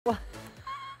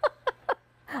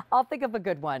I'll think of a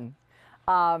good one.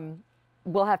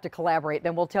 We'll have to collaborate.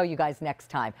 Then we'll tell you guys next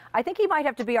time. I think he might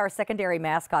have to be our secondary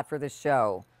mascot for this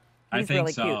show. He's I think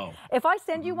really so. cute. If I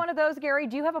send you one of those, Gary,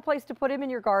 do you have a place to put him in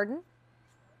your garden?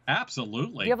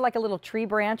 Absolutely. Do you have like a little tree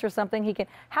branch or something he can?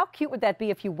 How cute would that be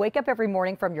if you wake up every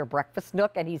morning from your breakfast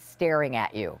nook and he's staring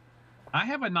at you? I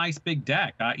have a nice big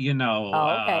deck. Oh,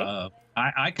 okay.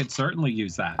 I could certainly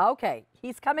use that. Okay,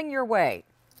 he's coming your way.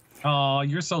 Oh,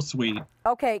 you're so sweet.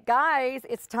 Okay, guys,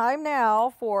 it's time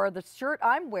now for the shirt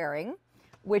I'm wearing,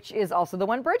 which is also the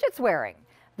one Bridget's wearing.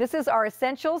 This is our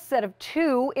essentials set of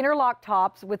 2 interlock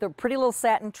tops with a pretty little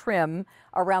satin trim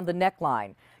around the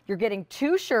neckline. You're getting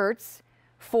 2 shirts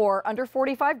for under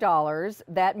 $45.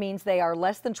 That means they are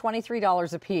less than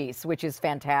 $23 a piece, which is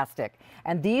fantastic.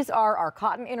 And these are our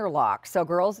cotton interlocks. So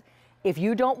girls, if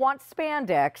you don't want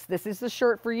spandex, this is the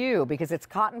shirt for you because it's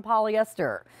cotton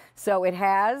polyester. So it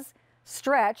has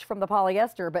stretch from the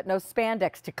polyester, but no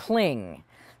spandex to cling.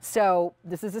 So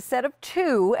this is a set of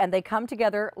 2, and they come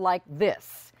together like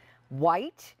this.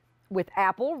 White with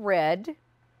apple red.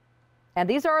 And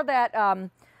these are that,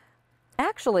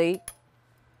 actually,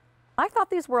 I thought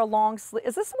these were a long sleeve.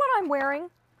 Is this what I'm wearing?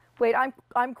 Wait,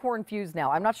 I'm confused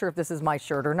now. I'm not sure if this is my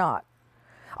shirt or not.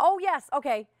 Oh, yes.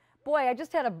 Okay. Boy, I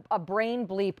just had a brain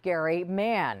bleep, Gary.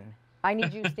 Man, I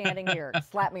need you standing here.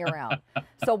 Slap me around.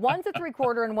 So one's a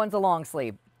 3/4 and one's a long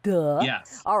sleeve. Duh.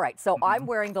 Yes. All right. So I'm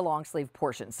wearing the long sleeve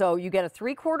portion. So you get a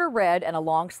 3/4 red and a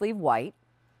long sleeve white.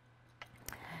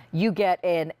 You get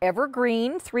an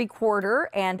evergreen 3/4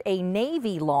 and a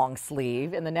navy long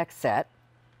sleeve in the next set.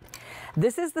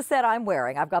 This is the set I'm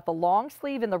wearing. I've got the long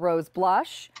sleeve in the rose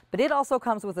blush, but it also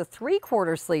comes with a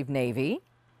 3/4 sleeve navy.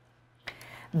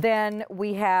 Then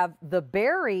we have the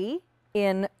berry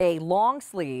in a long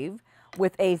sleeve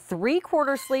with a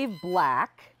 3/4 sleeve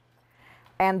black.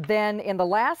 And then in the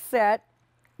last set,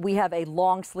 we have a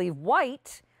long sleeve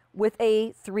white with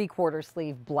a 3/4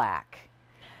 sleeve black.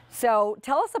 So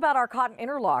tell us about our cotton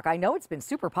interlock. I know it's been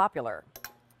super popular.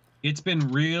 It's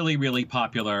been really, really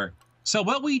popular. So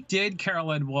what we did,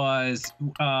 Carolyn, was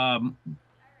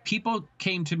people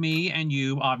came to me and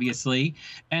you, obviously,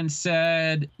 and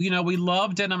said, you know, we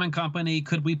love Denim & Company.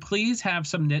 Could we please have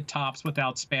some knit tops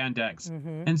without spandex?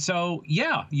 And so,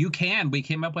 yeah, you can. We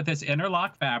came up with this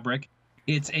interlock fabric.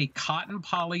 It's a cotton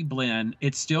poly blend.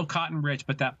 It's still cotton rich,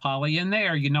 but that poly in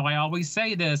there, you know, I always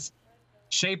say this,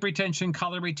 shape retention,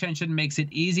 color retention makes it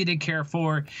easy to care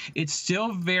for. It's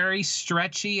still very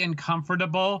stretchy and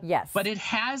comfortable. Yes. But it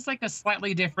has like a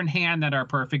slightly different hand than our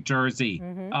perfect jersey.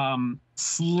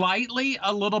 Slightly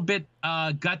a little bit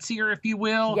gutsier, if you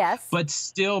will. Yes. But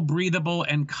still breathable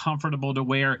and comfortable to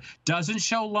wear. Doesn't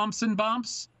show lumps and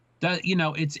bumps. You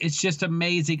know, it's just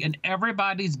amazing, and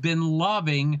everybody's been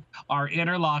loving our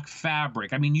interlock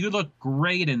fabric. I mean, you look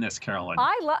great in this, Carolyn.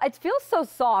 It feels so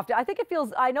soft. I think it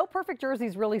feels, I know Perfect Jersey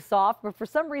is really soft, but for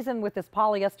some reason with this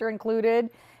polyester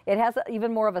included, it has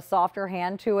even more of a softer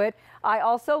hand to it. I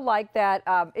also like that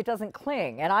it doesn't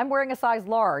cling, and I'm wearing a size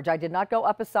large. I did not go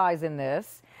up a size in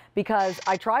this because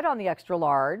I tried on the extra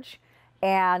large,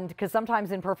 and because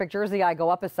sometimes in Perfect Jersey I go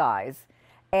up a size.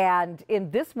 And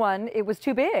in this one, it was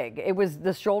too big.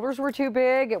 The shoulders were too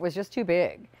big. It was just too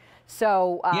big.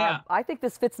 So yeah. I think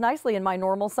this fits nicely in my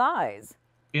normal size.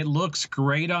 It looks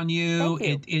great on you.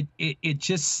 Thank you. It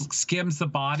just skims the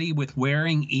body with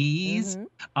wearing ease.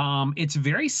 It's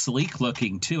very sleek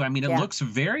looking too. I mean, it looks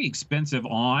very expensive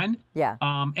on. Yeah.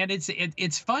 And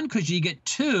it's fun because you get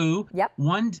 2. Yep.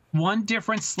 One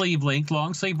different sleeve length,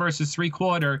 long sleeve versus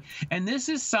 3/4. And this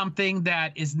is something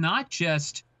that is not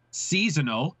just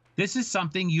seasonal. This is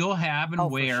something you'll have and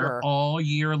wear all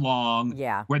year long.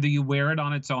 Yeah. Whether you wear it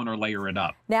on its own or layer it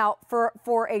up. Now, for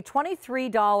a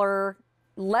 $23,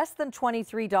 less than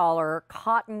 $23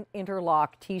 cotton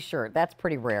interlock T-shirt, that's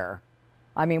pretty rare.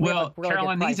 I mean, well, really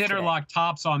Carolyn, these interlock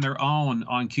tops on their own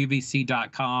on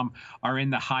QVC.com are in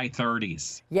the high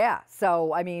 30s. Yeah.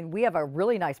 So, I mean, we have a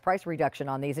really nice price reduction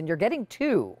on these, and you're getting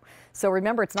 2. So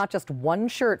remember, it's not just one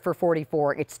shirt for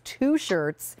 $44. It's 2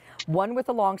 shirts, one with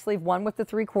the long sleeve, one with the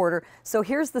 3/4. So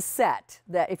here's the set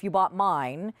that if you bought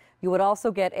mine, you would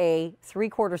also get a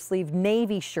 3/4 sleeve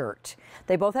navy shirt.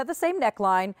 They both have the same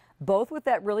neckline, both with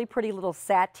that really pretty little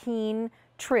sateen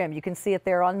trim. You can see it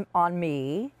there on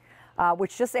me.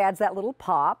 Which just adds that little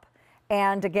pop.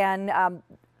 And again,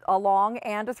 a long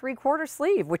and a 3/4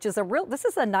 sleeve, which is this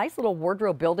is a nice little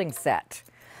wardrobe building set.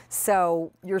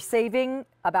 So you're saving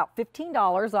about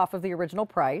 $15 off of the original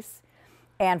price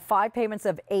and 5 payments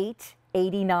of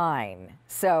 $8.89.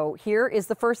 So here is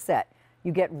the first set.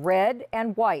 You get red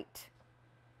and white,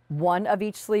 one of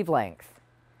each sleeve length.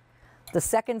 The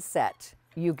second set,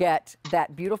 you get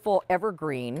that beautiful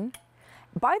evergreen.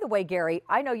 By the way, Gary,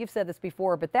 I know you've said this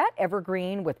before, but that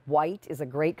evergreen with white is a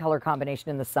great color combination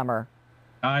in the summer.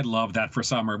 I love that for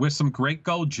summer with some great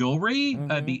gold jewelry.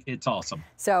 It's awesome.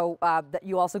 So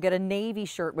you also get a navy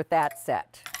shirt with that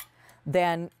set.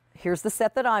 Then here's the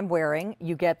set that I'm wearing.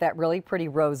 You get that really pretty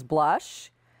rose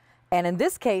blush. And in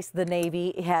this case, the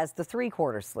navy has the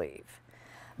 3/4 sleeve.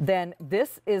 Then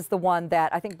this is the one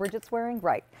that I think Bridget's wearing,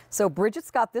 right? So Bridget's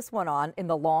got this one on in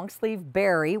the long sleeve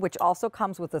berry, which also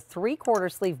comes with a 3/4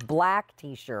 sleeve black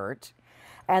t-shirt.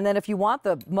 And then if you want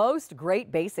the most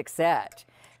great basic set,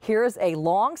 here's a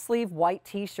long sleeve white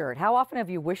t-shirt. How often have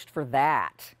you wished for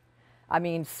that? I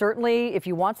mean, certainly if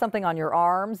you want something on your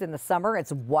arms in the summer,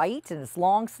 it's white and it's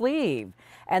long sleeve.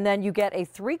 And then you get a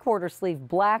 3/4 sleeve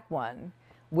black one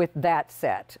with that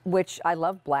set, which I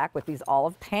love black with these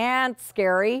olive pants,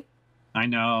 Gary. I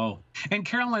know. And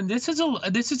Carolyn, this is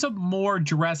a more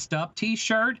dressed up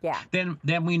t-shirt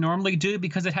than we normally do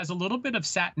because it has a little bit of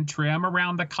satin trim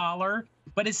around the collar,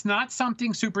 but it's not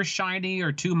something super shiny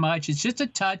or too much. It's just a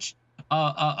touch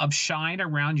of shine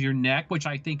around your neck, which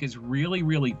I think is really,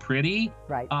 really pretty.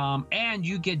 Right. And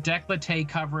you get décolleté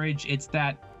coverage. It's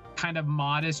that kind of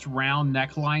modest round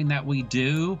neckline that we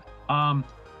do.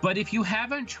 But if you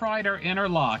haven't tried our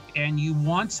Interlock and you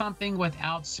want something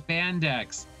without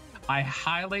spandex, I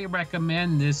highly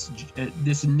recommend this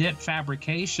knit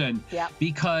fabrication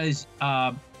because,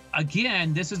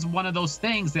 again, this is one of those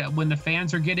things that when the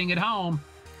fans are getting it home,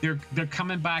 they're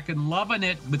coming back and loving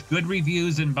it with good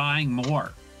reviews and buying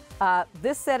more.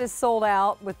 This set is sold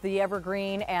out with the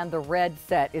evergreen, and the red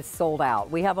set is sold out.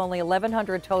 We have only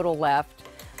 1,100 total left.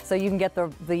 So you can get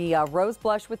the rose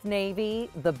blush with navy,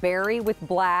 the berry with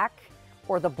black,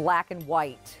 or the black and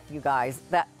white, you guys.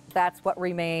 That's what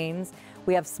remains.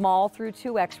 We have small through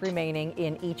 2X remaining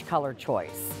in each color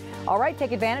choice. All right,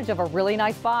 take advantage of a really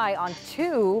nice buy on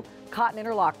 2 cotton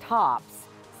interlock tops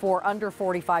for under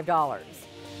 $45.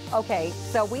 Okay,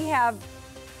 so we have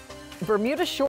Bermuda short.